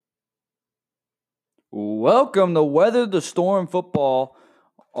Welcome to Weather the Storm Football.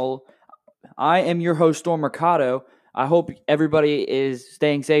 I am your host, Storm Mercado. I hope everybody is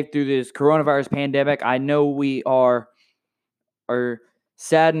staying safe through this coronavirus pandemic. I know we are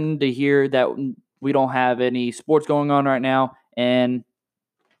saddened to hear that we don't have any sports going on right now. And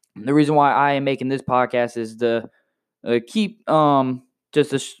the reason why I am making this podcast is to keep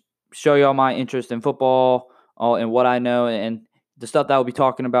just to show y'all my interest in football and what I know, and the stuff that we'll be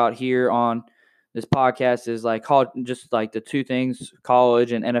talking about here on this podcast is like just like the two things,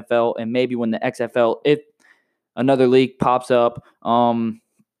 college and NFL, and maybe when the XFL, if another league pops up.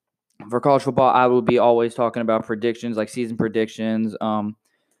 For college football, I will be always talking about predictions, like season predictions,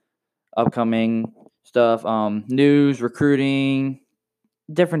 upcoming stuff, news, recruiting,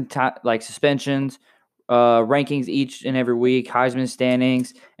 different like suspensions, rankings each and every week, Heisman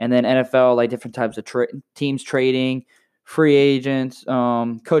standings, and then NFL, like different types of teams trading, free agents,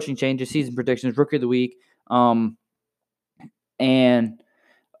 coaching changes, season predictions, rookie of the week, and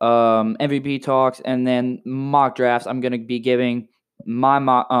MVP talks, and then mock drafts. I'm going to be giving my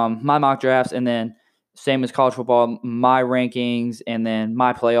mock drafts, and then same as college football, my rankings, and then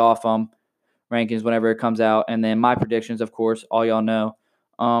my playoff rankings whenever it comes out, and then my predictions, of course, all y'all know.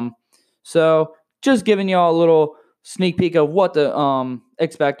 So just giving y'all a little sneak peek of what to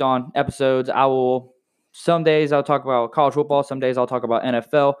expect on episodes. Some days I'll talk about college football, some days I'll talk about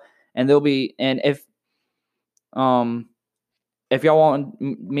NFL, and if y'all want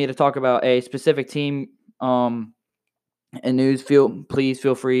me to talk about a specific team and news, please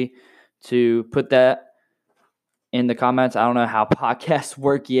feel free to put that in the comments. I don't know how podcasts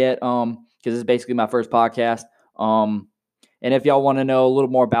work yet, because it's basically my first podcast. And if y'all want to know a little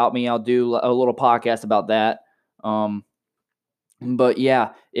more about me, I'll do a little podcast about that. But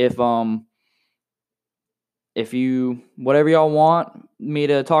yeah, if you whatever y'all want me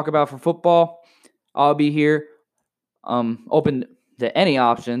to talk about for football, I'll be here. Open to any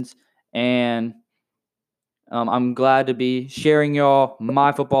options, and I'm glad to be sharing y'all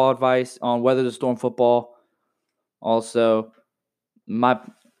my football advice on Weather the Storm football. Also,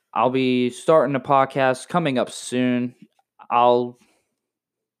 I'll be starting a podcast coming up soon. I'll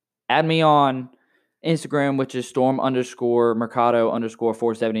add me on Instagram, which is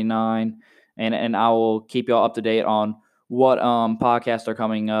storm_mercado_479, and I will keep y'all up to date on what podcasts are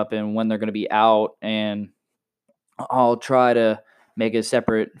coming up and when they're going to be out, and I'll try to make a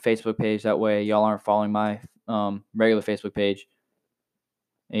separate Facebook page. That way y'all aren't following my regular Facebook page.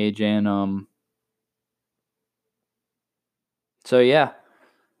 So yeah,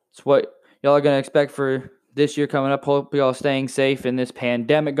 it's what y'all are going to expect for this year coming up. Hope y'all staying safe in this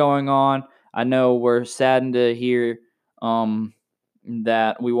pandemic going on. I know we're saddened to hear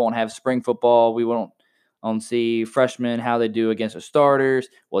that we won't have spring football. We won't see freshmen, how they do against the starters,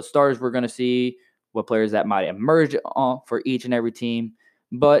 what starters we're going to see, what players that might emerge for each and every team.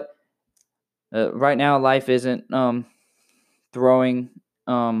 But right now, life isn't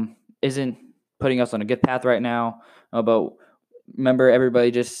isn't putting us on a good path right now. But remember,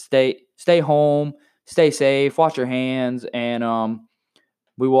 everybody, just stay home, stay safe, wash your hands, and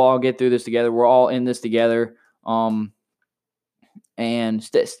we will all get through this together. We're all in this together. And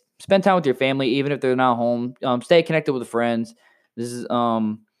spend time with your family, even if they're not home. Stay connected with friends. This is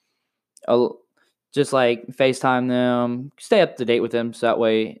just like FaceTime them, stay up to date with them, so that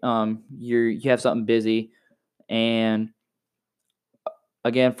way you have something busy. And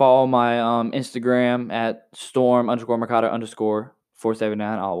again, follow my Instagram at storm_mercado_479.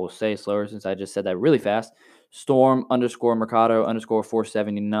 I will say it slower since I just said that really fast.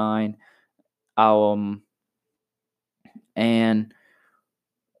 Storm_mercado_479. And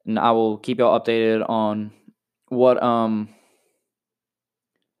I will keep y'all updated on what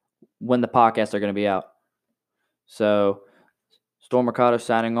when the podcasts are going to be out. So, Storm Mercado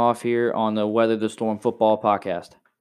signing off here on the Weather the Storm Football Podcast.